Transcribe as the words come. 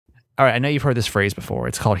All right, I know you've heard this phrase before.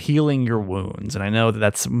 It's called healing your wounds. And I know that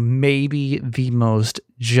that's maybe the most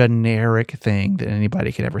generic thing that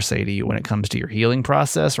anybody could ever say to you when it comes to your healing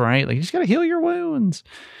process, right? Like, you just got to heal your wounds.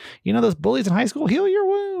 You know, those bullies in high school, heal your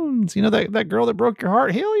wounds. You know, that girl that broke your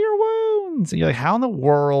heart, heal your wounds. And you're like, how in the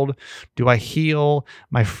world do I heal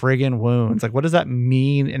my friggin' wounds? Like, what does that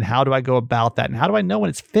mean? And how do I go about that? And how do I know when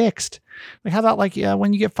it's fixed? Like, how about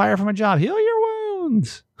when you get fired from a job, heal your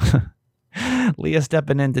wounds. Leah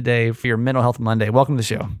stepping in today for your Mental Health Monday. Welcome to the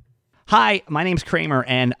show. Hi, my name's Kramer,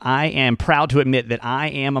 and I am proud to admit that I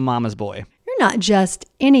am a mama's boy. You're not just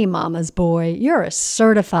any mama's boy. You're a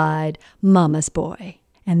certified mama's boy.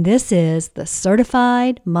 And this is the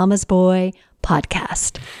Certified Mama's Boy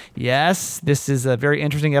podcast. Yes, this is a very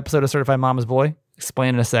interesting episode of Certified Mama's Boy.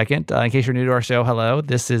 Explain in a second. In case you're new to our show, hello.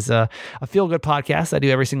 This is a feel-good podcast I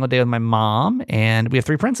do every single day with my mom, and we have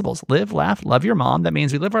 3 principles. Live, laugh, love your mom. That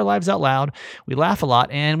means we live our lives out loud, we laugh a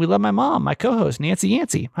lot, and we love my mom, my co-host, Nancy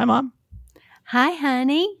Yancey. Hi, Mom. Hi,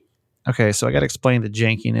 honey. Okay, so I got to explain the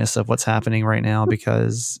jankiness of what's happening right now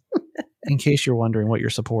because in case you're wondering what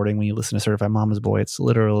you're supporting when you listen to Certified Mama's Boy, it's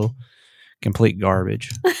literal complete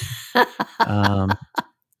garbage.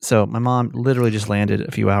 So my mom literally just landed a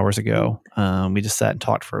few hours ago. We just sat and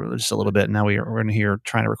talked for just a little bit. And now we're in here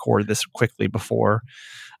trying to record this quickly before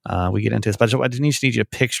we get into this. But I just need you to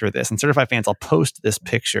picture this. And Certified fans, I'll post this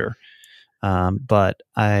picture. But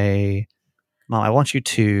Mom, I want you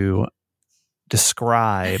to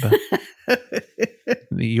describe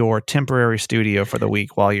your temporary studio for the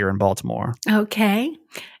week while you're in Baltimore. Okay.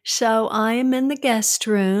 So I am in the guest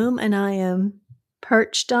room and I am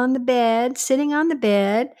perched on the bed, sitting on the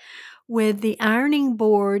bed with the ironing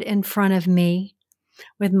board in front of me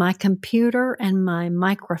with my computer and my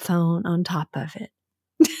microphone on top of it.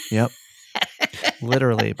 Yep.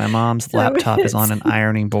 Literally, my mom's laptop is on an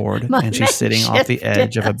ironing board and she's sitting off the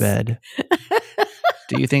edge of a bed.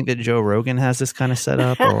 Do you think that Joe Rogan has this kind of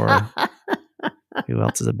setup, or who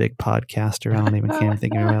else is a big podcaster? I can't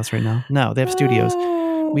think of anyone else right now. No, they have studios.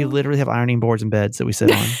 We literally have ironing boards and beds that we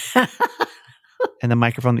sit on. And the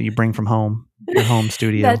microphone that you bring from home, your home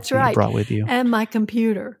studio. That's right. You brought with you. And my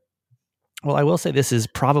computer. Well, I will say this is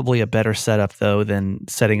probably a better setup, though, than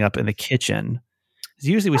setting up in the kitchen. Because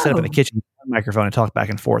usually we set up in the kitchen with one microphone and talk back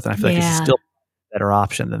and forth. And I feel like this is still a better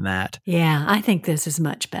option than that. Yeah, I think this is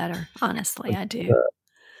much better. Honestly, I do.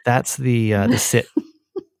 That's the sit.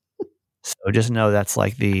 So just know that's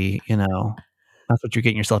like that's what you're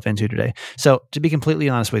getting yourself into today. So to be completely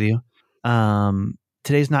honest with you,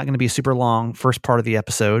 today's not going to be a super long first part of the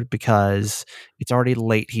episode because it's already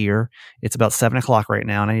late here. It's about 7:00 right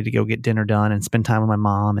now, and I need to go get dinner done and spend time with my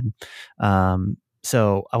mom. And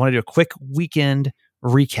so I want to do a quick weekend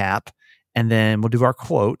recap, and then we'll do our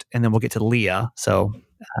quote, and then we'll get to Leah. So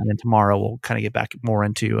and then tomorrow we'll kind of get back more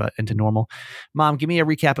into normal. Mom, give me a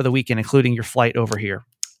recap of the weekend, including your flight over here.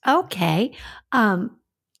 Okay.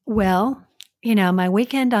 Well, my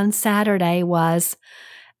weekend on Saturday was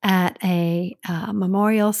at a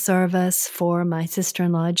memorial service for my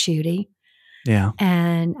sister-in-law, Judy. Yeah.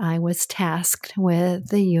 And I was tasked with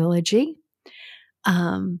the eulogy.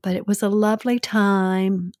 But it was a lovely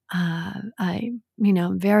time. I'm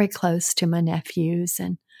very close to my nephews.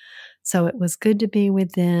 And so it was good to be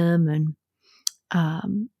with them. And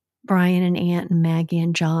Brian and Aunt and Maggie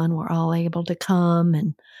and John were all able to come.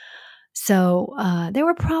 And so there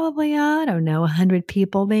were probably, 100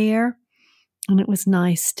 people there. And it was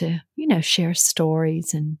nice to, share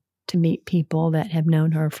stories and to meet people that have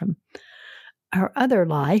known her from her other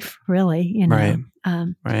life, really, Right.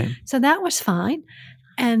 Right. So that was fine.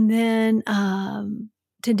 And then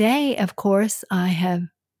today, of course,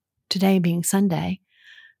 today being Sunday,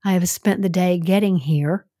 I have spent the day getting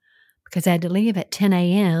here because I had to leave at 10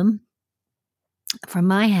 a.m. from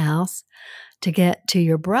my house to get to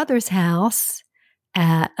your brother's house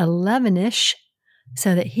at 11-ish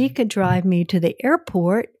so that he could drive me to the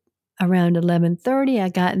airport around 11:30. I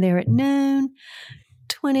got there at noon,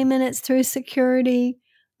 20 minutes through security.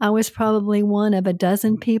 I was probably one of a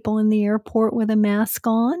dozen people in the airport with a mask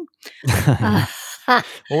on.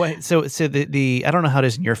 Well, wait, so the I don't know how it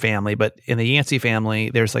is in your family, but in the Yancey family,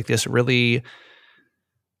 there's like this really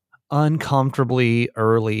uncomfortably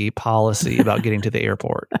early policy about getting to the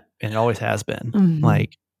airport, and it always has been. Mhm.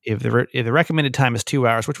 Like if the recommended time is 2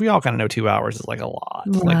 hours, which we all kind of know 2 hours is like a lot.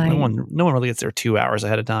 Like Right. no one really gets there 2 hours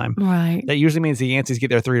ahead of time. Right. That usually means the Yanceys get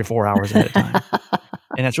there 3 to 4 hours ahead of time.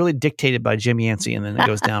 And that's really dictated by Jim Yancey, and then it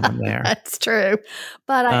goes down from there. That's true.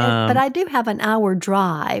 But I do have an hour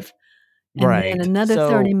drive and Right. then another So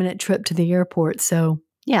 30-minute trip to the airport. So,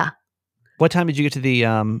 yeah, what time did you get to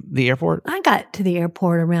the airport? I got to the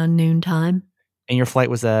airport around noontime. And your flight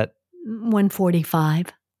was at 145.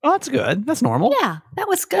 Oh, that's good. That's normal. Yeah, that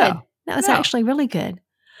was good. Yeah. That was Yeah. actually really good.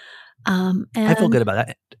 And I feel good about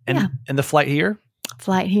that. And Yeah. and the flight here?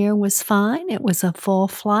 Flight here was fine. It was a full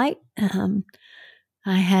flight.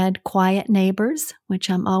 I had quiet neighbors, which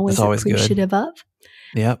I'm always always good. appreciative of.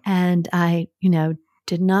 Yep. And I,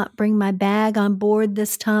 did not bring my bag on board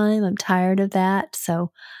this time. I'm tired of that.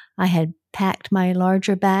 So I had packed my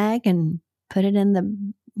larger bag and put it in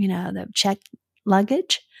the checked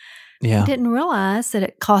luggage. Yeah. Didn't realize that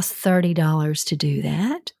it cost $30 to do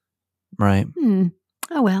that. Right.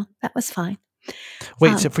 Oh, well, that was fine.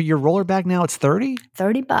 Wait, so for your roller bag now it's $30?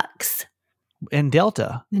 $30 In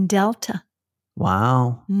Delta? in Delta.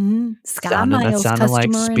 Wow. Sky That Miles sounded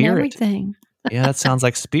like customer and Spirit. everything. Yeah, that sounds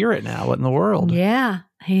like Spirit now. What in the world? Yeah.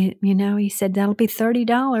 He said that'll be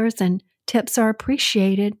 $30 and tips are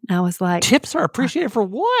appreciated. And I was like, Tips are appreciated for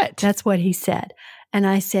what? that's what he said. And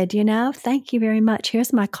I said, thank you very much.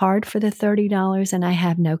 Here's my card for the $30 and I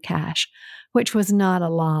have no cash, which was not a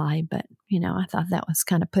lie, but I thought that was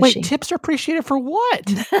kind of pushy. Wait, tips are appreciated for what?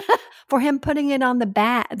 For him putting it on the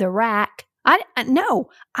rack.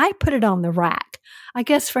 I put it on the rack. I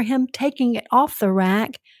guess for him taking it off the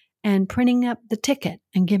rack and printing up the ticket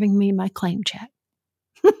and giving me my claim check.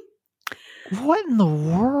 What in the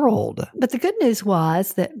world? But the good news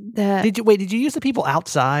was that Did you use the people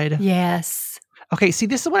outside? yes. Okay, see,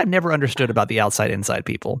 this is what I've never understood about the outside-inside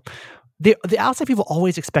people. The outside people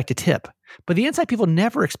always expect a tip, but the inside people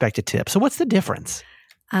never expect a tip. So what's the difference?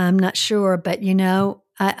 I'm not sure, but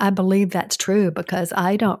I believe that's true because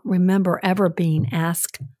I don't remember ever being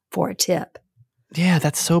asked for a tip. Yeah,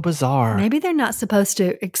 that's so bizarre. Maybe they're not supposed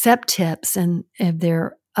to accept tips, and if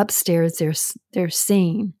they're upstairs, they're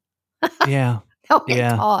seen. Yeah. They'll get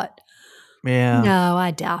Yeah. caught. Yeah. No, I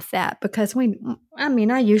doubt that because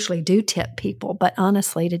I usually do tip people, but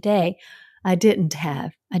honestly, today I didn't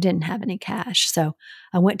have any cash. So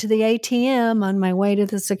I went to the ATM on my way to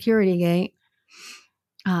the security gate.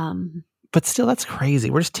 But still, that's crazy.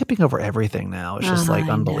 We're just tipping over everything now. It's just like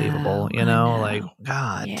I unbelievable, know. like,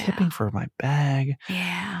 God, Yeah. tipping for my bag.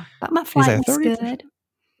 Yeah. But my He's flight like, was 30%. good.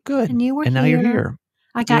 Good. And you were now here. you're here.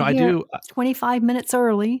 I got I here do. 25 minutes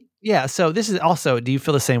early. Yeah. So this is also, do you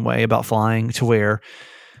feel the same way about flying to where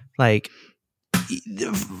like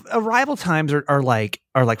arrival times are like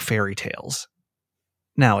fairy tales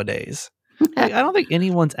nowadays? Like, I don't think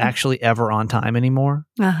anyone's actually ever on time anymore.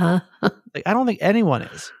 Uh-huh. Like, I don't think anyone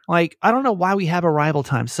is. Like, I don't know why we have arrival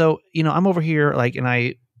time. So, I'm over here, like, and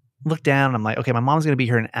I look down and I'm like, okay, my mom's going to be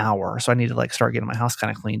here in an hour. So I need to like start getting my house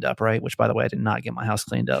kind of cleaned up. Right. Which, by the way, I did not get my house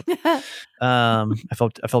cleaned up. I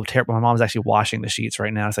felt terrible. My mom's actually washing the sheets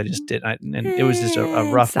right now. So I just did. And it was just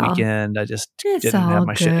a rough weekend. I just didn't have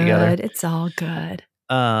my shit together. It's all good.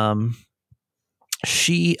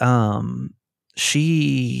 She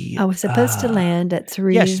I was supposed to land at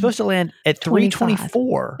 3. Yeah, she's supposed to land at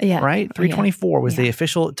 3:24. Yeah. Right? 3:24 was Yeah. the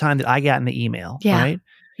official time that I got in the email. Yeah. Right?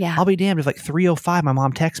 Yeah. I'll be damned if like 3:05 my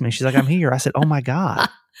mom texts me. She's like, I'm here. I said, oh my God.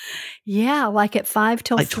 Yeah, like at 5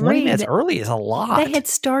 till Like 3. 20 minutes early is a lot. They had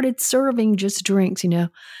started serving just drinks,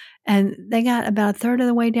 and they got about a third of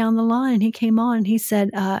the way down the line. And he came on and he said,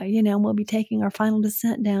 we'll be taking our final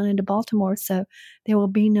descent down into Baltimore. So there will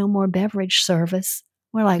be no more beverage service.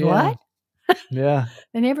 We're like, Yeah. what? Yeah.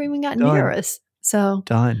 They never even got Done. near us. So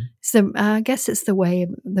Done. I guess it's the way of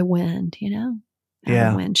the wind, how Yeah.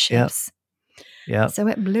 the wind shifts. Yeah. So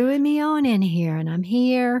it blew me on in here, and I'm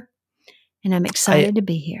here, and I'm excited to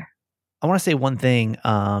be here. I want to say one thing,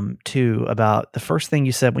 too, about the first thing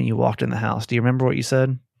you said when you walked in the house. Do you remember what you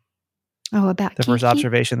said? Oh, about The Kiki? first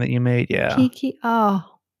observation that you made? Yeah. Kiki. Oh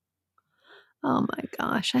my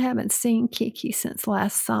gosh. I haven't seen Kiki since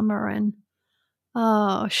last summer. And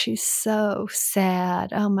she's so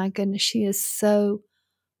sad. Oh my goodness. She is so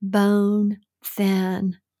bone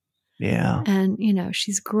thin. Yeah. And,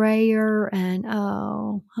 she's grayer. And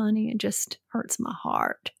oh, honey, it just hurts my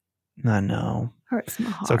heart. I know. Hurts my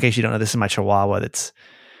heart. So in case you don't know, this is my Chihuahua.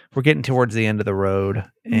 We're getting towards the end of the road.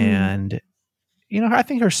 And, I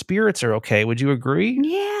think her spirits are okay. Would you agree?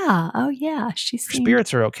 Yeah. Oh, yeah. Her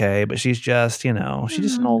spirits are okay, but she's just, she's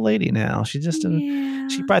just an old lady now. She's just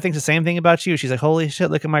she probably thinks the same thing about you. She's like, holy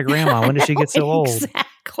shit, look at my grandma. When did she get so old?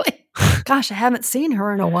 Exactly. Gosh, I haven't seen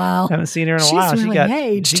her in a while. I haven't seen her in a She's while. really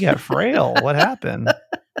aged. She got frail. What happened?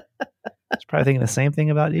 She's probably thinking the same thing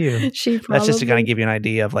about you. That's just to kind of give you an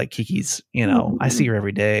idea of like Kiki's, I see her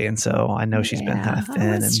every day. And so I know she's been kind of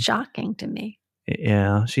thin. It's shocking to me.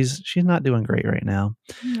 Yeah, she's not doing great right now.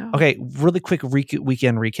 No. Okay, really quick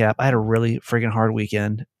weekend recap. I had a really freaking hard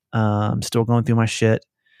weekend. Still going through my shit.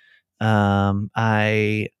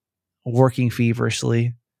 I working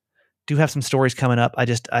feverishly, do have some stories coming up.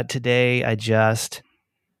 Today I just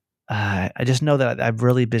know that I've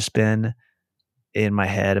really just been in my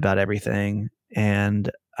head about everything, and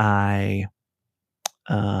You're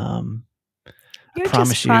promise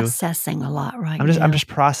just you, processing a lot right I'm now. just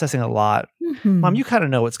processing a lot. Mhm. Mom, you kind of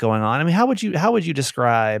know what's going on. I mean, how would you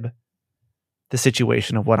describe the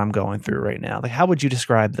situation of what I'm going through right now? Like, how would you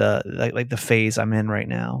describe the phase I'm in right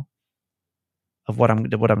now of what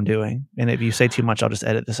I'm doing? And if you say too much, I'll just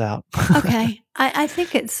edit this out. Okay. I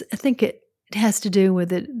think it has to do with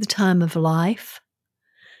the time of life.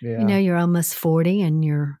 Yeah. You know, you're almost 40 and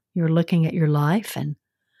you're looking at your life and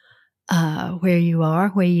where you are,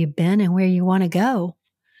 where you've been, and where you want to go.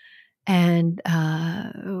 And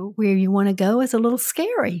where you want to go is a little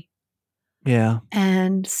scary. Yeah.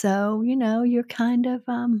 And so, you know, you're kind of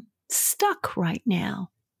stuck right now.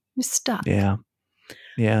 You're stuck. Yeah.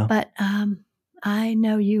 Yeah. But I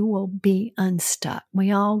know you will be unstuck.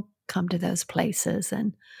 We all come to those places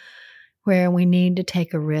and where we need to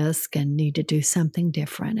take a risk and need to do something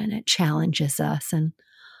different, and it challenges us in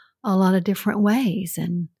a lot of different ways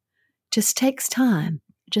and just takes time.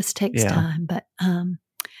 Just takes Yeah. time. But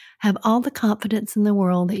have all the confidence in the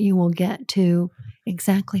world that you will get to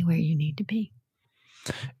exactly where you need to be.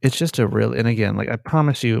 It's just and again, like I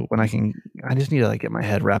promise you, I just need to like get my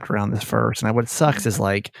head wrapped around this first. And what sucks is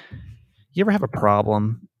like, you ever have a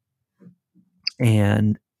problem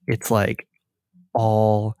and it's like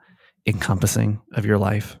all encompassing of your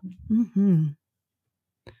life? Mm-hmm.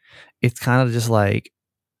 It's kind of just like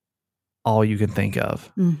all you can think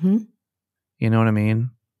of. Mm-hmm. You know what I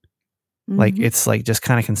mean? Mm-hmm. Like it's like just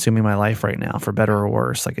kind of consuming my life right now, for better or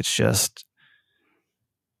worse. Like it's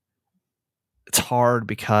hard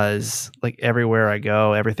because like everywhere I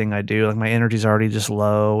go, everything I do, like my energy's already just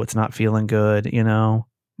low. It's not feeling good, you know?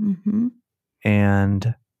 Mm-hmm.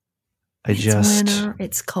 And It's winter.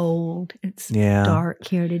 It's cold. It's dark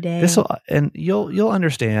here today. And you'll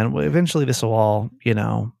understand. Eventually, this will all, you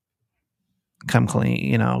know, come clean.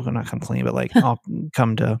 You know, not come clean, but like I'll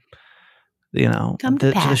come to, you know, Come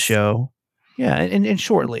to to the show. Yeah, and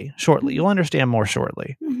shortly, you'll understand more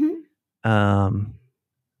shortly. Mm-hmm.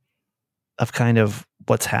 Of kind of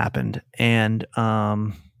what's happened, and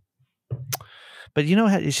but you know,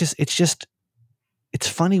 it's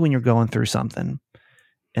funny when you're going through something,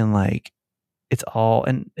 and like it's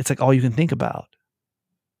like all you can think about.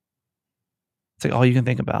 It's like all you can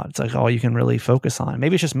think about. It's like all you can really focus on.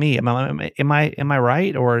 Maybe it's just me. Am I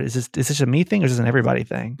right, or is this a me thing, or is this an everybody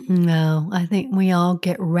thing? No, I think we all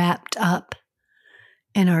get wrapped up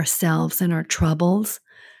in ourselves and our troubles,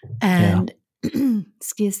 and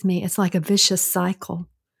excuse me, it's like a vicious cycle.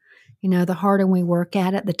 You know, the harder we work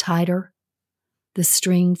at it, the tighter the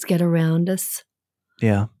strings get around us.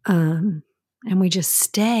 Yeah. And we just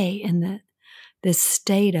stay in this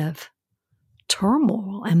state of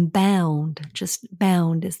turmoil and bound. Just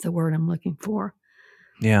bound is the word I'm looking for.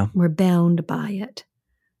 Yeah. We're bound by it.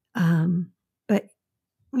 But,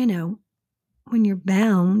 you know, when you're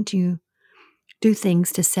bound, you do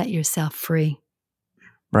things to set yourself free.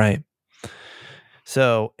 Right.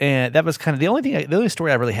 So, and that was kind of the only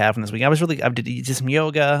story I really have from this week. I did some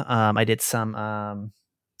yoga. I did some,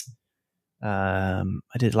 I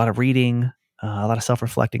did a lot of reading, a lot of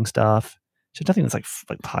self-reflecting stuff. So nothing that's like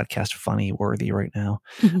podcast funny worthy right now.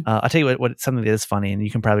 I'll tell you what something that is funny, and you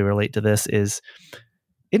can probably relate to this isn't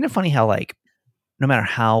it funny how like, no matter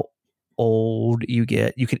how old you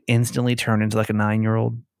get, you could instantly turn into like a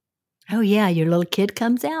 9-year-old. Oh yeah. Your little kid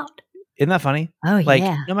comes out. Isn't that funny? Oh like,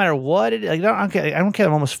 yeah. No matter what I don't care.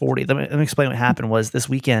 I'm almost 40. Let me explain what happened. Was this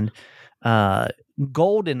weekend,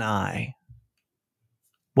 GoldenEye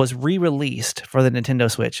was re-released for the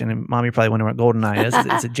Nintendo Switch, and Mom, you're probably wondering what GoldenEye is.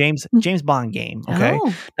 It's a James Bond game. Okay,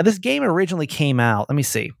 Now this game originally came out. Let me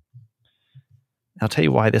see. I'll tell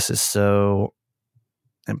you why this is so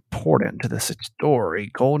important to this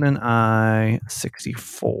story. GoldenEye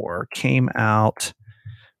 64 came out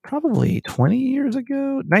probably 20 years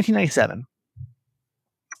ago, 1997.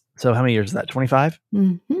 So how many years is that? 25?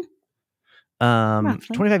 Mm-hmm.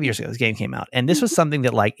 25 years ago, this game came out. And this was something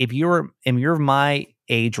that, like, if you're my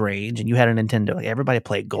age range and you had a Nintendo, like everybody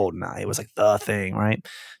played GoldenEye. It was like the thing, right?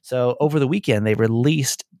 So over the weekend, they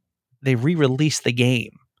re-released the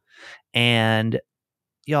game. And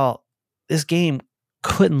y'all, this game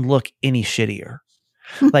couldn't look any shittier.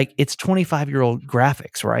 Like, it's 25-year-old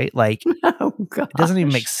graphics, right? Like, it doesn't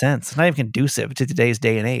even make sense. It's not even conducive to today's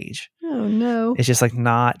day and age. Oh no. It's just like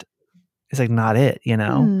not it, you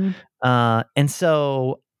know? And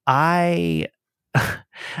so I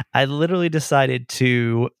I literally decided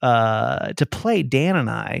to play Dan and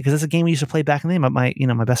I, because it's a game we used to play back in the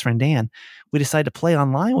day. My best friend Dan, we decided to play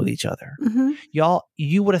online with each other. Mhm. Y'all,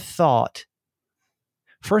 you would have thought.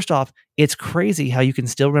 First off, it's crazy how you can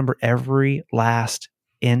still remember every last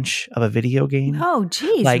inch of a video game. Oh,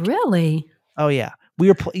 geez, Like- really? Oh yeah, we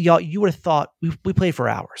were y'all. You would have thought we played for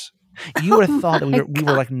hours. You would have thought that my we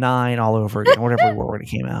were like 9 all over again, whatever we were when it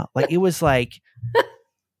came out. Like it was like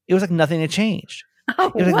nothing had changed.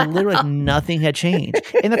 Oh, It was like wow. literally like nothing had changed.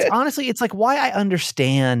 And that's honestly, it's like why I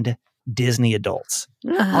understand Disney adults.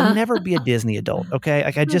 I'll never be a Disney adult. Okay.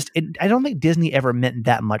 Like I don't think Disney ever meant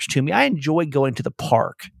that much to me. I enjoy going to the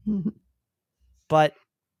park, but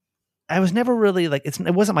I was never really like,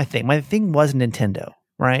 it wasn't my thing. My thing was Nintendo.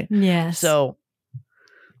 Right. Yes. So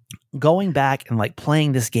going back and like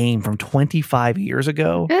playing this game from 25 years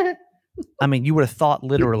ago, I mean, you would have thought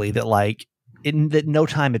literally that like that no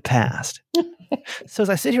time had passed. So as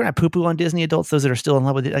I sit here and I poo-poo on Disney adults, those that are still in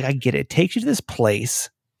love with it, like I get it. It takes you to this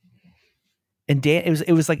place. And Dan,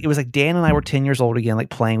 it was like Dan and I were 10 years old again,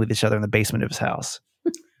 like playing with each other in the basement of his house.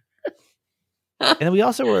 And then we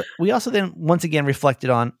also then once again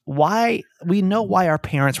reflected on why our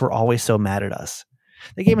parents were always so mad at us.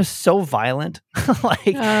 The game is so violent.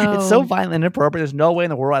 It's so violent and inappropriate. There's no way in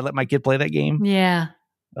the world I'd let my kid play that game. Yeah.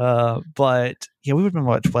 But yeah, we would have been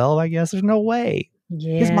what, 12, I guess. There's no way.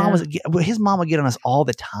 Yeah. His mom would get on us all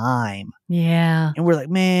the time. Yeah. And we're like,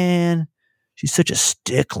 man, she's such a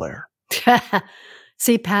stickler.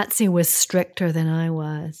 See, Patsy was stricter than I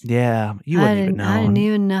was. Yeah. You wouldn't even know. I didn't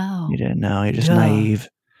even know. You didn't know. You're just Duh. naive.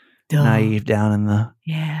 Duh. Naive down in the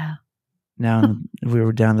Yeah. we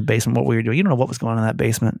were down in the basement. What we were doing. You don't know what was going on in that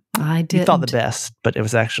basement. I didn't. You thought the best, but it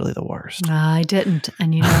was actually the worst. I didn't.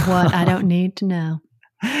 And you know what? I don't need to know.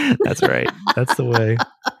 That's right. That's the way.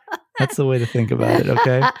 That's the way to think about it.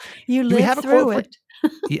 Okay. You Do we have lived a through quote it.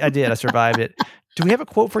 Yeah, I did. I survived it. Do we have a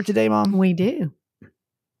quote for today, Mom? We do.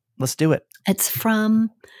 Let's do it. It's from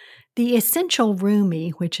The Essential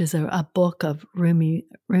Rumi, which is a book of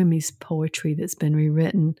Rumi's poetry that's been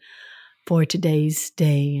rewritten for today's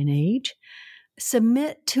day and age.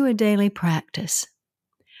 Submit to a daily practice.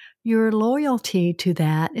 Your loyalty to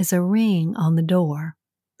that is a ring on the door.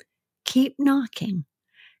 Keep knocking,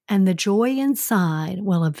 and the joy inside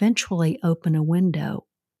will eventually open a window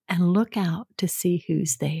and look out to see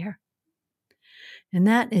who's there. And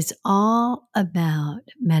that is all about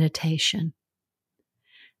meditation.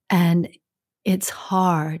 And it's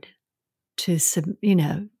hard to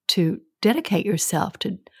dedicate yourself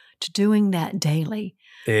to doing that daily.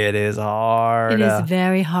 It is hard. It is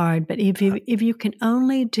very hard. But if you can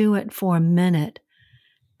only do it for a minute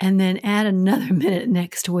and then add another minute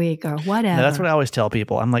next week or whatever. No, that's what I always tell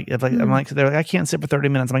people. I'm like, they're like, I can't sit for 30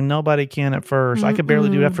 minutes. I'm like, nobody can at first. I could barely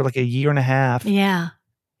do it after like a year and a half. Yeah.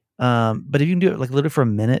 But if you can do it like literally for a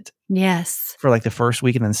minute. Yes. For like the first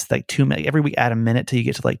week and then like 2 minutes, every week add a minute till you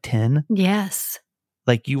get to like 10. Yes.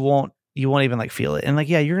 Like you won't even like feel it. And like,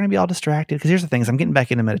 yeah, you're going to be all distracted. Because here's the thing is I'm getting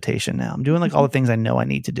back into meditation now. I'm doing like all the things I know I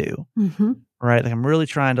need to do. Mm-hmm. Right. Like I'm really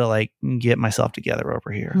trying to like get myself together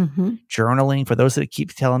over here. Mm-hmm. Journaling, for those that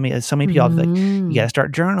keep telling me, so many people like, you got to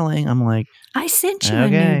start journaling. I'm like, I sent you a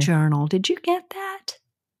new journal. Did you get that?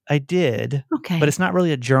 I did. Okay. But it's not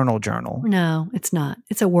really a journal. No, it's not.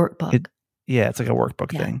 It's a workbook. It's like a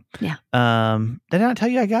workbook thing. Yeah. Did I not tell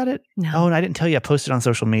you I got it? No. Oh, and I didn't tell you I posted on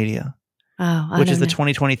social media. Oh, which is the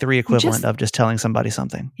 2023 equivalent of just telling somebody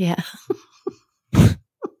something. Yeah.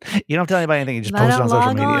 You don't tell anybody anything. You just post it on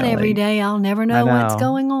social media. On every day, I'll never know what's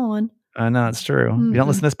going on. I know, it's true. If you don't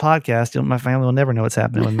listen to this podcast, my family will never know what's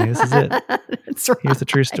happening with me. This is it. That's right. Here's the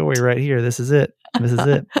true story right here. This is it. This is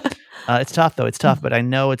it. It's tough though. It's tough, but I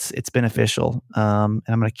know it's beneficial. And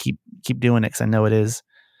I'm going to keep doing it because I know it is.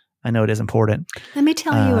 I know it is important. Let me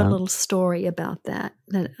tell you a little story about that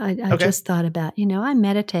I just thought about. I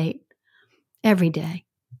meditate every day.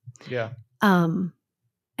 Yeah. And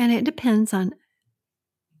it depends on,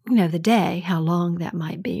 the day, how long that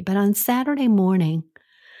might be. But on Saturday morning,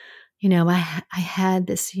 I had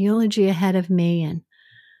this eulogy ahead of me, and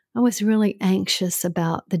I was really anxious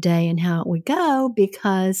about the day and how it would go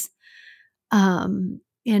because in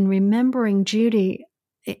remembering Judy,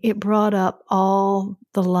 it brought up all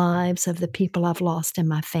the lives of the people I've lost in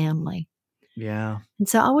my family. Yeah. And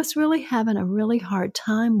so I was really having a really hard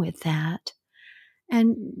time with that.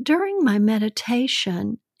 And during my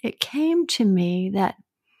meditation, it came to me that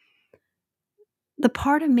the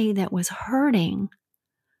part of me that was hurting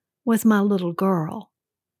was my little girl.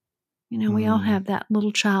 We all have that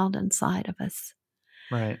little child inside of us.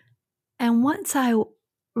 Right. And once I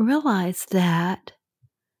realized that,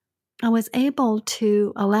 I was able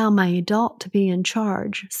to allow my adult to be in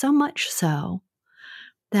charge, so much so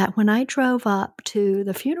that when I drove up to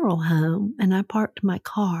the funeral home and I parked my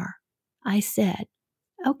car, I said,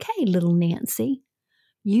 "Okay, little Nancy,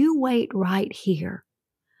 you wait right here.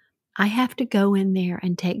 I have to go in there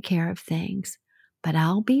and take care of things, but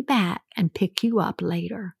I'll be back and pick you up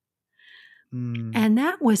later." And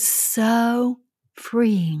that was so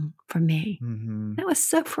freeing for me. Mm-hmm. That was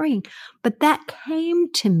so freeing. But that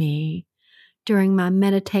came to me during my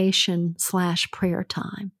meditation / prayer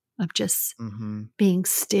time of just being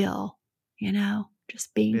still,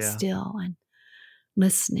 just being still and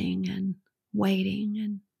listening and waiting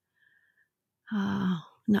and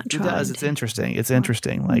not trying. It does. It's interesting. It's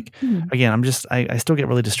interesting. Like, again, I still get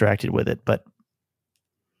really distracted with it, but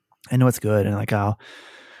I know it's good. And like, I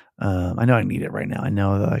know I need it right now. I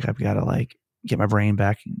know that like I've got to like get my brain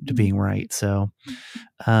back to being right. So,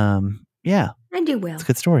 yeah. And you will. It's a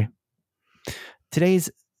good story.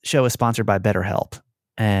 Today's show is sponsored by BetterHelp.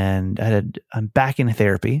 And I'm back in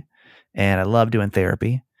therapy and I love doing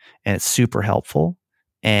therapy and it's super helpful.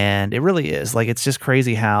 And it really is. Like, it's just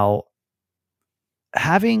crazy how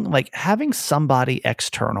having somebody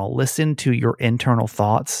external listen to your internal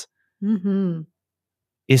thoughts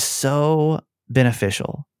is so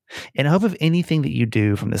beneficial. And I hope if anything that you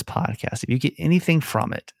do from this podcast, if you get anything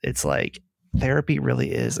from it, it's like therapy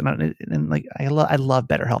really is. And like, I love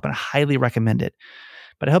BetterHelp and I highly recommend it.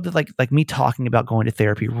 But I hope that like me talking about going to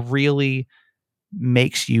therapy really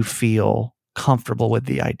makes you feel comfortable with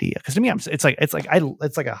the idea. Because to me, it's like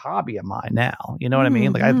a hobby of mine now. You know what I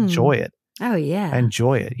mean? Like I enjoy it. Oh yeah, I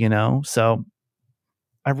enjoy it. So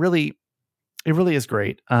it really is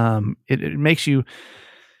great. It makes you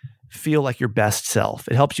feel like your best self.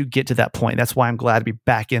 It helps you get to that point. That's why I'm glad to be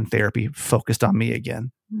back in therapy, focused on me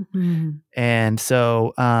again. And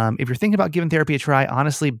so if you're thinking about giving therapy a try,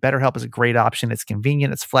 honestly, BetterHelp is a great option. It's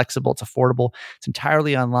convenient, it's flexible, it's affordable, it's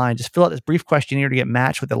entirely online. Just fill out this brief questionnaire to get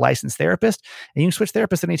matched with a licensed therapist, and you can switch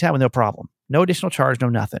therapists anytime with no problem. No additional charge, no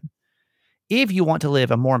nothing. If you want to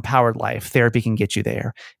live a more empowered life, therapy can get you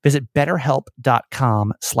there. Visit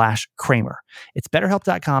BetterHelp.com/Kramer. It's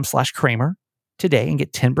BetterHelp.com/Kramer today and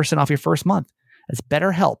get 10% off your first month. That's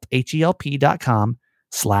BetterHelp,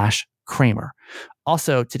 HELP.com/Kramer.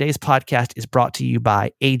 Also, today's podcast is brought to you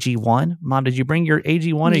by AG1. Mom, did you bring your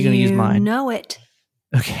AG1 or are you going to use mine? You know it.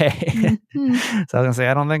 Okay. So I was going to say,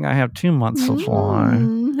 I don't think I have 2 months supply.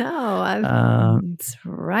 No, it's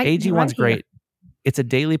right. AG1's great. It's a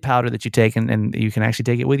daily powder that you take and you can actually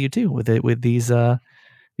take it with you too with these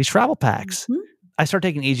travel packs. I started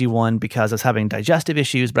taking AG1 because I was having digestive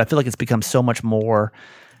issues, but I feel like it's become so much more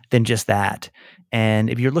than just that. And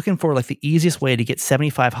if you're looking for like the easiest way to get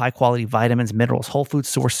 75 high quality vitamins, minerals, whole food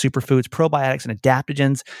source superfoods, probiotics, and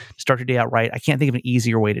adaptogens to start your day out right, I can't think of an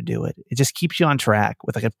easier way to do it. It just keeps you on track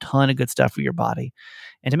with like a ton of good stuff for your body.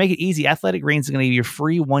 And to make it easy, Athletic Greens is going to give you a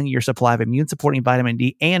free 1-year supply of immune supporting vitamin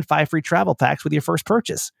D and 5 free travel packs with your first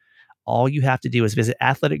purchase. All you have to do is visit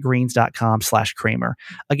athleticgreens.com/Kramer.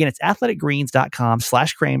 Again, it's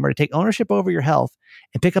athleticgreens.com/Kramer to take ownership over your health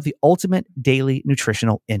and pick up the ultimate daily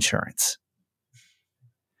nutritional insurance.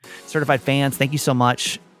 Certified fans, thank you so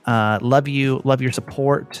much. Love you. Love your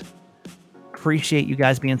support. Appreciate you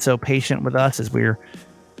guys being so patient with us as we're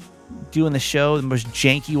doing the show the most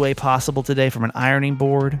janky way possible today from an ironing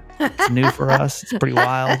board. It's new for us. It's pretty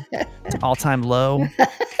wild. It's an all-time low.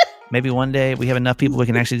 Maybe one day we have enough people we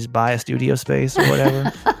can actually just buy a studio space or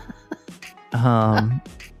whatever. Oh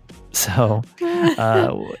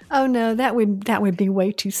no, that would be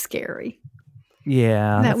way too scary.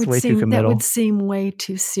 Yeah, that's way too committal. That would seem way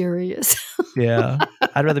too serious. Yeah,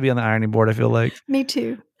 I'd rather be on the ironing board. I feel like. Me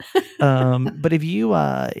too. But if you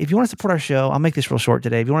want to support our show, I'll make this real short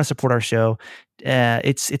today. If you want to support our show,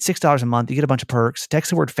 it's $6 a month. You get a bunch of perks.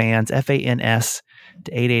 Text the word FANS, FANS,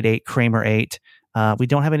 to 888-Kramer8. We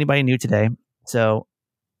don't have anybody new today, so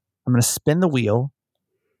I'm going to spin the wheel,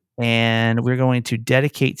 and we're going to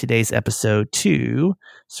dedicate today's episode to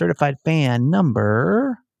certified fan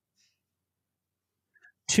number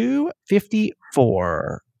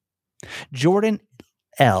 254, Jordan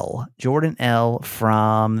L.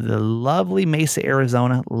 from the lovely Mesa,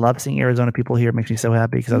 Arizona. Love seeing Arizona people here. It makes me so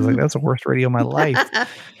happy because I was like, that's the worst radio of my life.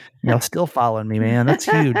 Y'all still following me, man. That's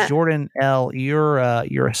huge. Jordan L., you're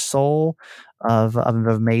a soul of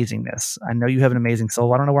amazingness. I know you have an amazing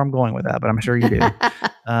soul. I don't know where I'm going with that, but I'm sure you do.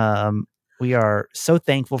 We are so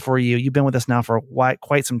thankful for you. You've been with us now for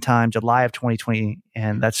quite some time, July of 2020,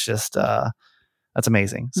 and that's just that's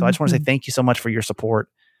amazing. So I just want to say thank you so much for your support.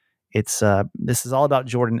 It's this is all about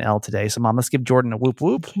Jordan L. today. So Mom, let's give Jordan a whoop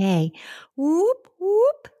whoop. Okay. Whoop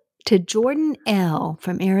whoop. to Jordan L.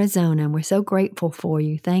 from Arizona. We're so grateful for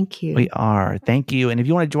you. Thank you. We are. Thank you. And if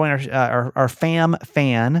you want to join our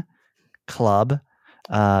fan club,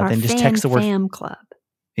 then just text the word fam club.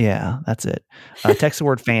 Yeah, that's it. Text the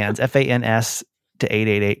word fans, FANS to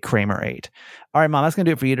 888 Kramer 8. All right, Mom, that's going to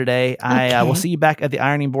do it for you today. I will see you back at the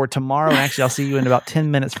ironing board tomorrow. And actually, I'll see you in about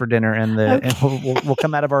 10 minutes for dinner. And we'll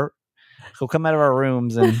come out of our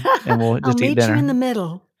rooms and we'll just I'll eat meet dinner. you in the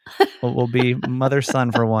middle. We'll be mother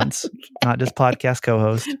son for once, not just podcast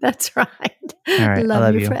co-host. That's right. All right, I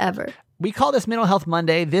love you forever. We call this Mental Health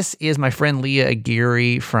Monday. This is my friend Leah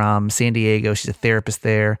Aguirre from San Diego. She's a therapist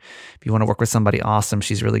there. If you want to work with somebody awesome,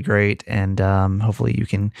 she's really great. And hopefully you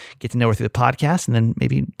can get to know her through the podcast and then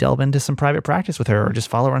maybe delve into some private practice with her or just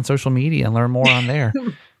follow her on social media and learn more on there.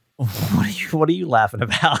 What are you laughing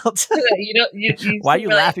about? You Why are you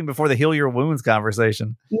laughing before the Heal Your Wounds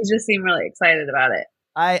conversation? You just seem really excited about it.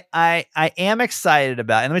 I am excited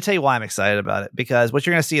about it. And let me tell you why I'm excited about it. Because what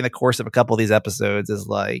you're going to see in the course of a couple of these episodes is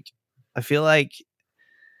like, I feel like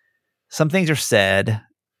some things are said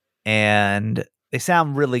and they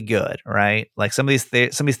sound really good, right? Like some of these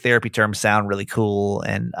therapy terms sound really cool,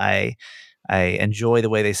 and I enjoy the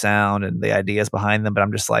way they sound and the ideas behind them. But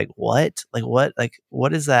I'm just like, what? Like what? Like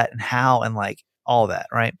what is that, and how, and like all that,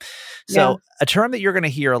 right? So a term that you're going to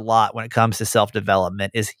hear a lot when it comes to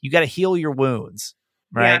self-development is you got to heal your wounds,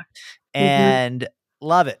 right? Yeah. And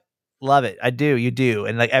love it. Love it. I do. You do.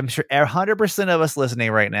 And like, I'm sure 100% of us listening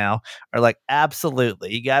right now are like,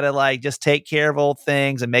 absolutely. You got to like, just take care of old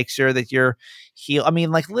things and make sure that you're healed. I mean,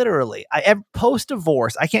 like literally post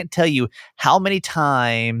divorce, I can't tell you how many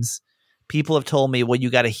times people have told me, well, you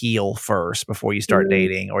got to heal first before you start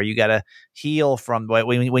dating, or you got to heal from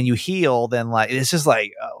when you heal, then like, it's just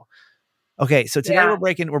like, oh, okay. So today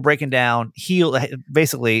we're breaking down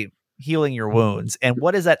basically healing your wounds. And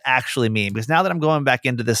what does that actually mean? Because now that I'm going back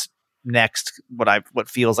into this next, what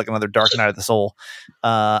feels like another dark night of the soul,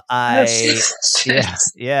 hello,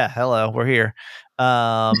 we're here.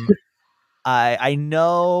 I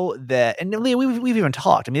know that, and Leah, we've even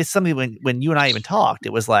talked. I mean, it's something when you and I even talked,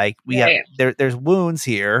 it was like there's wounds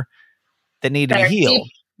here that need to be healed.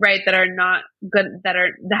 Deep, right, that are not good, that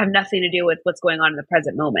have nothing to do with what's going on in the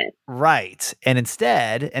present moment. Right. And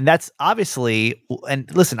instead, and that's obviously,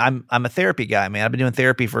 and listen, I'm a therapy guy, man. I've been doing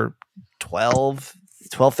therapy for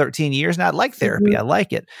 13 years now. I like therapy. I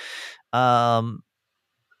like it.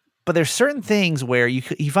 But there's certain things where you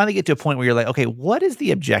finally get to a point where you're like, okay, what is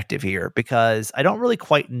the objective here? Because I don't really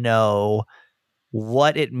quite know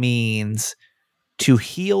what it means to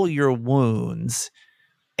heal your wounds.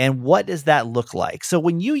 And what does that look like? So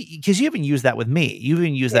because you haven't used that with me, you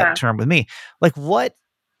even used that term with me. Like what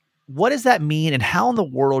does that mean? And how in the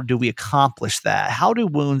world do we accomplish that? How do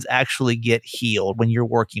wounds actually get healed when you're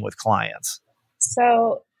working with clients?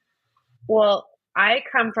 So, well, I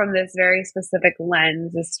come from this very specific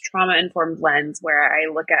lens, this trauma-informed lens, where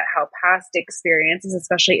I look at how past experiences,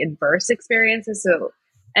 especially adverse experiences, so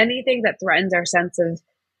anything that threatens our sense of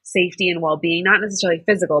safety and well-being, not necessarily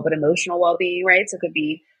physical, but emotional well-being, right? So it could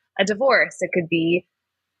be a divorce. It could be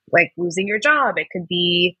like losing your job. It could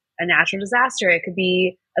be a natural disaster. It could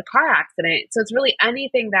be a car accident. So it's really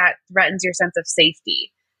anything that threatens your sense of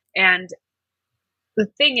safety. And the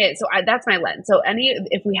thing is, that's my lens. So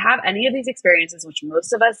if we have any of these experiences, which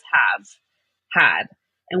most of us have had,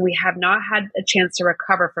 and we have not had a chance to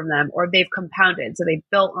recover from them, or they've compounded, so they've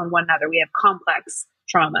built on one another, we have complex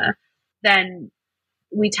trauma, then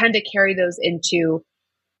we tend to carry those into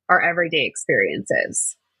our everyday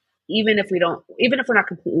experiences, even if we're not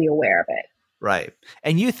completely aware of it. Right.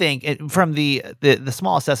 And you think from the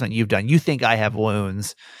small assessment you've done, you think I have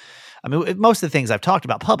wounds. I mean, most of the things I've talked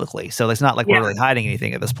about publicly, so it's not like we're really hiding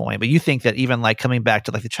anything at this point, but you think that even like coming back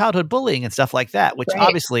to like the childhood bullying and stuff like that, which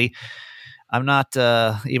obviously I'm not,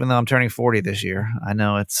 even though I'm turning 40 this year, I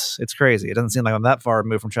know it's crazy. It doesn't seem like I'm that far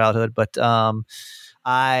removed from childhood, but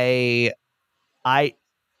I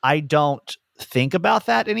don't think about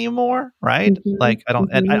that anymore, right? Like I don't,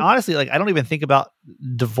 and I honestly, like I don't even think about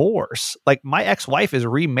divorce. Like my ex-wife is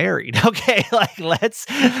remarried. Okay, like let's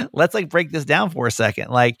like break this down for a second.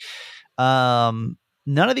 Like, none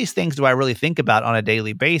of these things do I really think about on a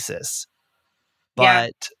daily basis,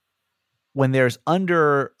 but when there's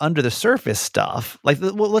under the surface stuff, like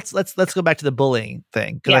let's go back to the bullying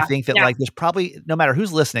thing, because I think that like there's probably, no matter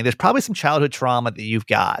who's listening, there's probably some childhood trauma that you've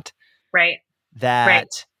got, right?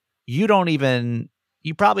 That you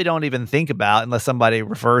probably don't even think about unless somebody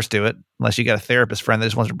refers to it, unless you got a therapist friend that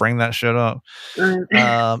just wants to bring that shit up.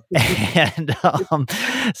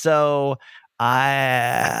 So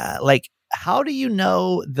I like, how do you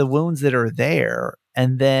know the wounds that are there?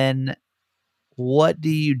 And then what do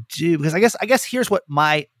you do? Because I guess here's what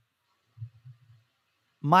my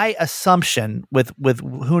assumption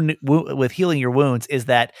with healing your wounds is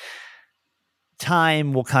that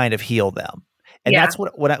time will kind of heal them. And that's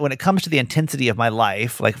what when it comes to the intensity of my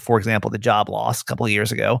life, like for example, the job loss a couple of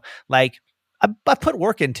years ago, like I put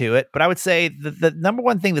work into it, but I would say the number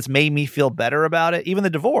one thing that's made me feel better about it, even the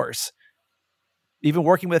divorce, even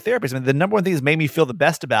working with a therapist, I mean, the number one thing that's made me feel the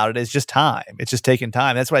best about it is just time. It's just taking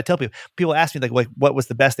time. That's what I tell people. People ask me like what was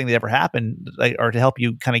the best thing that ever happened, like, or to help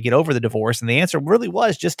you kind of get over the divorce, and the answer really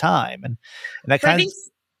was just time. And that kind of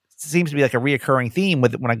seems to be like a reoccurring theme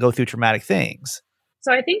when I go through traumatic things.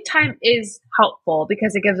 So I think time is helpful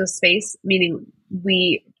because it gives us space, meaning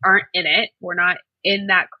we aren't in it. We're not in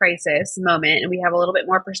that crisis moment, and we have a little bit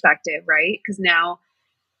more perspective, right? Because now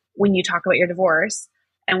when you talk about your divorce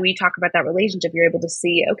and we talk about that relationship, you're able to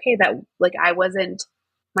see, okay, that like I wasn't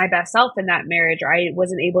my best self in that marriage, or I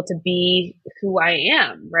wasn't able to be who I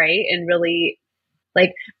am, right? And really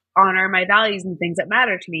like honor my values and things that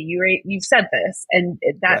matter to me. You've said this, and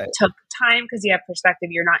that took time because you have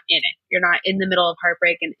perspective. You're not in it. You're not in the middle of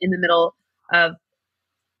heartbreak and in the middle of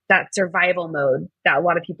that survival mode that a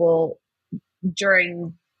lot of people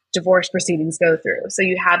during divorce proceedings go through. So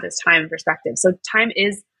you have this time and perspective. So time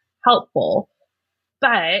is helpful,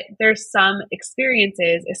 but there's some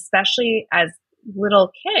experiences, especially as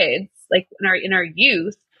little kids, like in our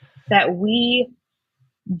youth, that we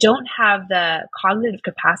don't have the cognitive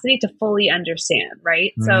capacity to fully understand,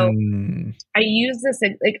 right? So I use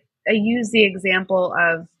the example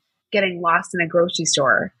of getting lost in a grocery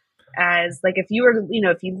store as like, if you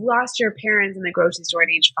lost your parents in the grocery store at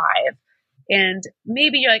age 5, and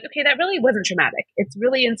maybe you're like, okay, that really wasn't traumatic. It's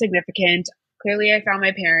really insignificant. Clearly I found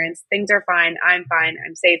my parents. Things are fine. I'm fine.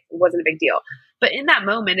 I'm safe. It wasn't a big deal. But in that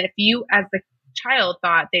moment, if you as the child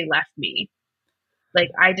thought they left me, like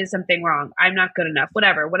I did something wrong, I'm not good enough,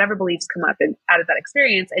 whatever beliefs come up out of that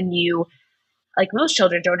experience. And you, like most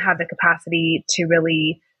children, don't have the capacity to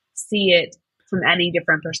really see it from any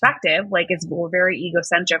different perspective. Like we're very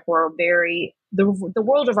egocentric. The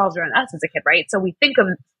world revolves around us as a kid, right? So we think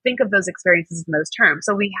of those experiences in those terms.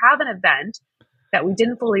 So we have an event that we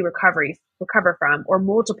didn't fully recover from, or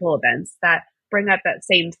multiple events that bring up that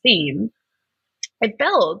same theme. It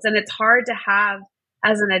builds, and it's hard to have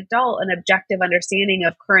as an adult an objective understanding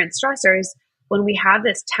of current stressors when we have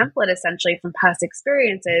this template essentially from past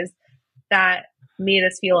experiences that made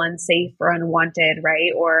us feel unsafe or unwanted,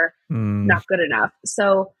 right? Or not good enough.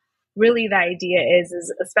 So really the idea is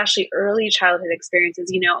especially early childhood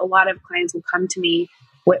experiences, a lot of clients will come to me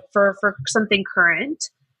for something current.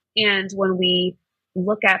 And when we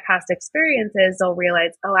look at past experiences, they'll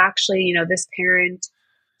realize, oh, actually, this parent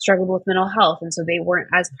struggled with mental health, and so they weren't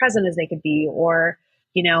as present as they could be. Or,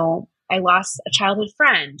 I lost a childhood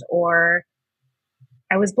friend, or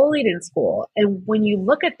I was bullied in school. And when you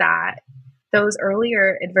look at that, those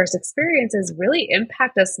earlier adverse experiences really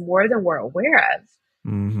impact us more than we're aware of.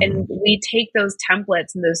 Mm-hmm. And we take those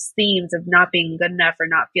templates and those themes of not being good enough, or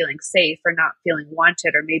not feeling safe, or not feeling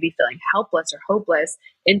wanted, or maybe feeling helpless or hopeless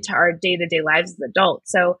into our day-to-day lives as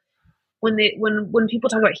adults. So when people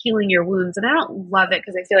talk about healing your wounds, and I don't love it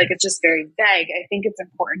because I feel like it's just very vague, I think it's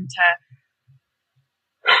important to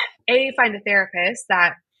find a therapist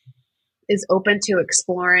that is open to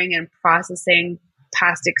exploring and processing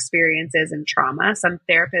past experiences and trauma. Some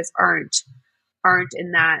therapists aren't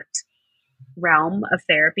in that realm of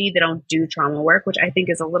therapy. They don't do trauma work, which I think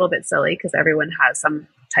is a little bit silly because everyone has some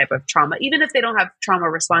type of trauma, even if they don't have trauma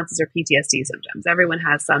responses or PTSD symptoms. Everyone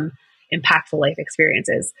has some impactful life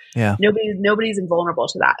experiences. Yeah. Nobody's invulnerable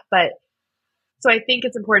to that. But so I think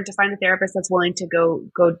it's important to find a therapist that's willing to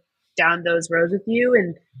go down those roads with you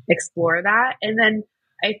and explore that. And then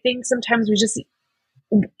I think sometimes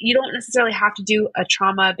you don't necessarily have to do a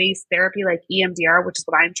trauma-based therapy like EMDR, which is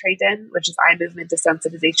what I'm trained in, which is eye movement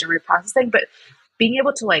desensitization reprocessing. But being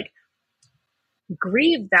able to like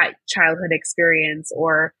grieve that childhood experience,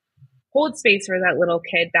 or hold space for that little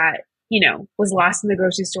kid that, was lost in the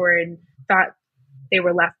grocery store and thought they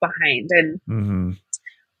were left behind, and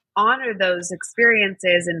honor those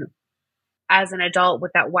experiences. And as an adult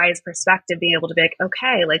with that wise perspective, being able to be like,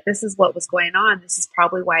 okay, like this is what was going on. This is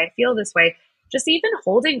probably why I feel this way. Just even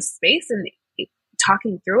holding space and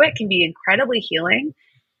talking through it can be incredibly healing.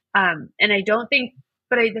 And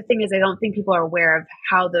the thing is, I don't think people are aware of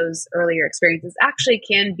how those earlier experiences actually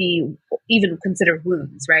can be even considered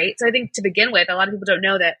wounds, right? So I think to begin with, a lot of people don't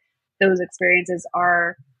know that those experiences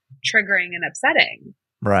are triggering and upsetting.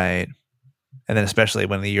 Right. And then especially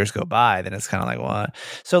when the years go by, then it's kind of like, what?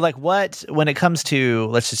 So like when it comes to,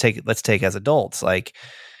 let's take as adults, like,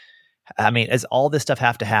 I mean, does all this stuff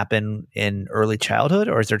have to happen in early childhood,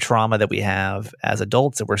 or is there trauma that we have as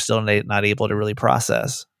adults that we're still not able to really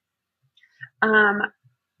process?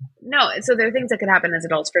 No, so there are things that could happen as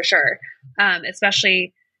adults for sure.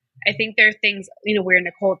 Especially, I think there are things, we're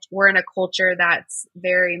in a culture that's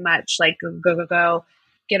very much like go,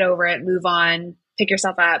 get over it, move on, pick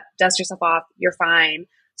yourself up, dust yourself off, you're fine.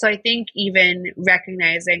 So I think even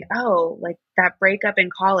recognizing, like that breakup in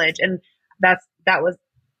college, and that was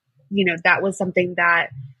something that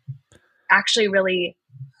actually really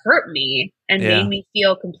hurt me and made me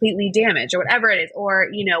feel completely damaged or whatever it is. Or,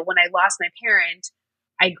 when I lost my parent,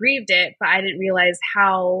 I grieved it, but I didn't realize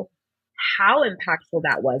how impactful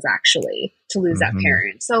that was actually to lose that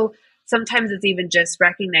parent. So sometimes it's even just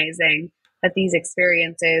recognizing that these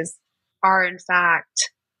experiences are in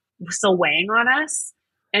fact still weighing on us,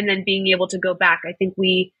 and then being able to go back. I think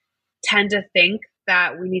we tend to think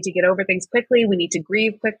that we need to get over things quickly. We need to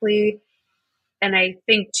grieve quickly. And I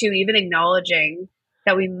think too, even acknowledging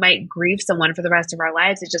that we might grieve someone for the rest of our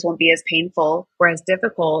lives, it just won't be as painful or as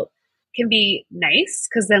difficult, can be nice,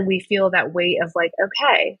 because then we feel that weight of like,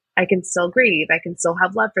 okay, I can still grieve. I can still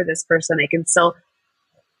have love for this person. I can still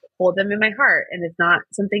hold them in my heart, and it's not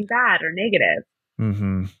something bad or negative.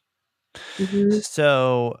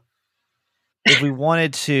 So if we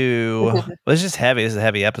wanted to, this is a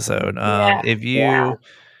heavy episode. If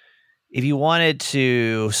you wanted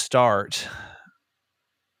to start,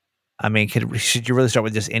 I mean, should you really start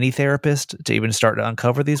with just any therapist to even start to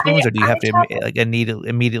uncover these wounds, or do you have to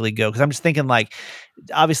immediately go? Because I'm just thinking, like,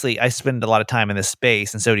 obviously, I spend a lot of time in this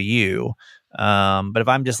space, and so do you. But if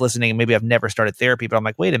I'm just listening, and maybe I've never started therapy, but I'm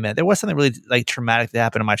like, wait a minute, there was something really like traumatic that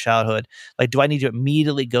happened in my childhood. Like, do I need to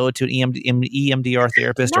immediately go to an EMDR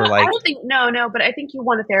therapist, or like? I don't think no, but I think you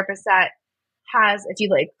want a therapist that has, if you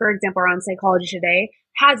like, for example, on Psychology Today,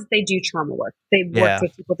 they do trauma work. They work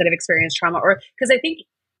with people that have experienced trauma, or because I think.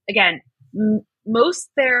 Again, most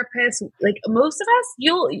therapists, like most of us,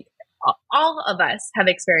 all of us have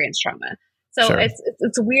experienced trauma. So sure.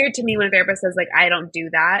 It's weird to me when a therapist says like, I don't do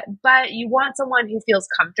that, but you want someone who feels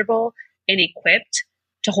comfortable and equipped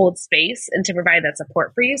to hold space and to provide that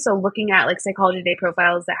support for you. So looking at like Psychology Today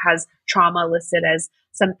profiles that has trauma listed as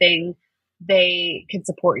something they can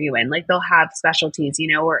support you in, like they'll have specialties,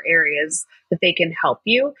 or areas that they can help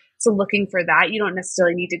you. So looking for that, you don't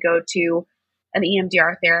necessarily need to go to an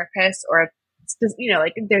EMDR therapist or,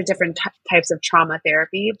 like there's different types of trauma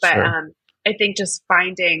therapy. But sure. I think just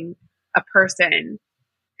finding a person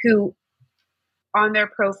who on their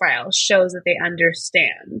profile shows that they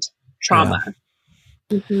understand trauma.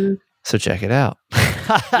 Yeah. So check it out.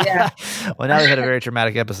 Well, now we've had a very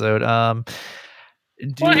traumatic episode. I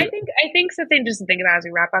think something just to think about as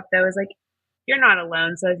we wrap up though is like, you're not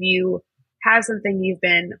alone. So if you have something you've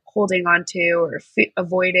been holding on to or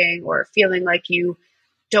avoiding or feeling like you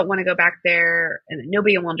don't want to go back there and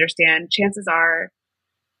nobody will understand, chances are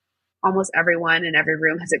almost everyone in every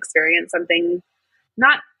room has experienced something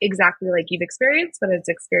not exactly like you've experienced, but has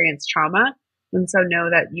experienced trauma. And so know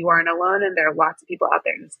that you aren't alone, and there are lots of people out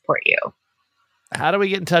there to support you. How do we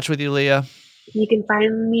get in touch with you, Leah? You can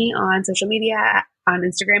find me on social media, on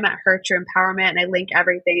Instagram at Her True Empowerment, and I link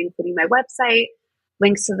everything, including my website,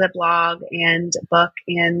 links to the blog and book.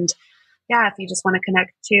 And if you just want to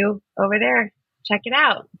connect to over there, check it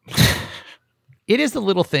out. It is the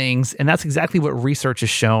little things, and that's exactly what research has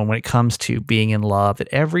shown when it comes to being in love, that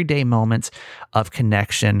everyday moments of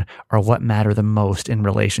connection are what matter the most in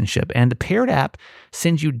relationship. And the Paired app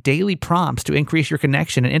sends you daily prompts to increase your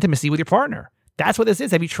connection and intimacy with your partner. That's what this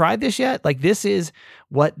is. Have you tried this yet? Like, this is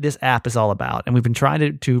what this app is all about. And we've been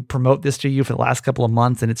trying to promote this to you for the last couple of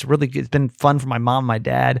months. And it's been fun for my mom and my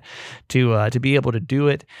dad to be able to do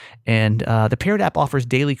it. And the Paired app offers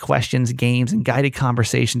daily questions, games, and guided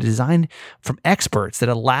conversation designed from experts that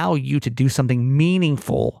allow you to do something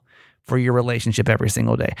meaningful for your relationship every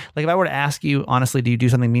single day. Like, if I were to ask you, honestly, do you do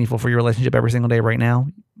something meaningful for your relationship every single day right now?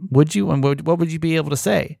 Would you? And what would you be able to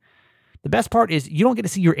say? The best part is you don't get to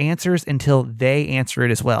see your answers until they answer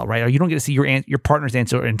it as well, right? Or you don't get to see your partner's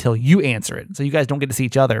answer until you answer it. So you guys don't get to see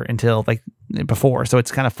each other until like before. So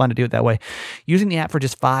it's kind of fun to do it that way. Using the app for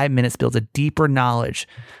just 5 minutes builds a deeper knowledge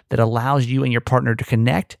that allows you and your partner to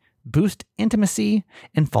connect, boost intimacy,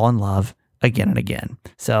 and fall in love again and again.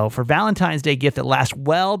 So for Valentine's Day gift that lasts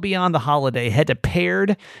well beyond the holiday, head to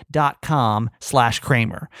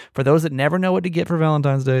paired.com/Kramer. For those that never know what to get for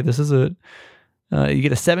Valentine's Day, this is it. You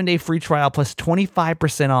get a 7-day free trial plus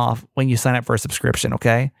 25% off when you sign up for a subscription,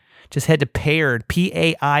 okay? Just head to paired,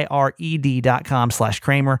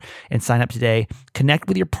 paired.com/Kramer and sign up today. Connect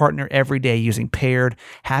with your partner every day using Paired.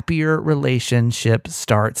 Happier relationship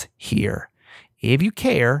starts here. If you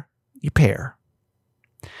care, You pair.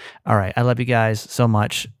 All right. I love you guys so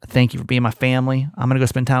much. Thank you for being my family. I'm going to go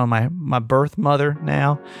spend time with my birth mother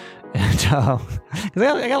now. And because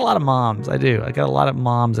I got a lot of moms. I do. I got a lot of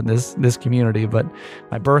moms in this community, but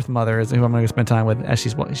my birth mother is who I'm going to spend time with. As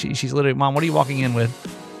she's literally, Mom, what are you walking in with?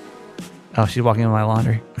 Oh, she's walking in my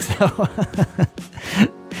laundry. So,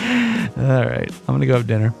 all right. I'm going to go have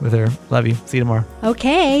dinner with her. Love you. See you tomorrow.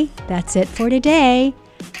 Okay, that's it for today.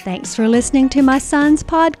 Thanks for listening to my son's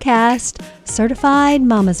podcast, Certified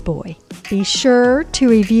Mama's Boy. Be sure to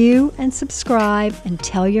review and subscribe and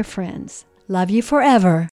tell your friends. Love you forever.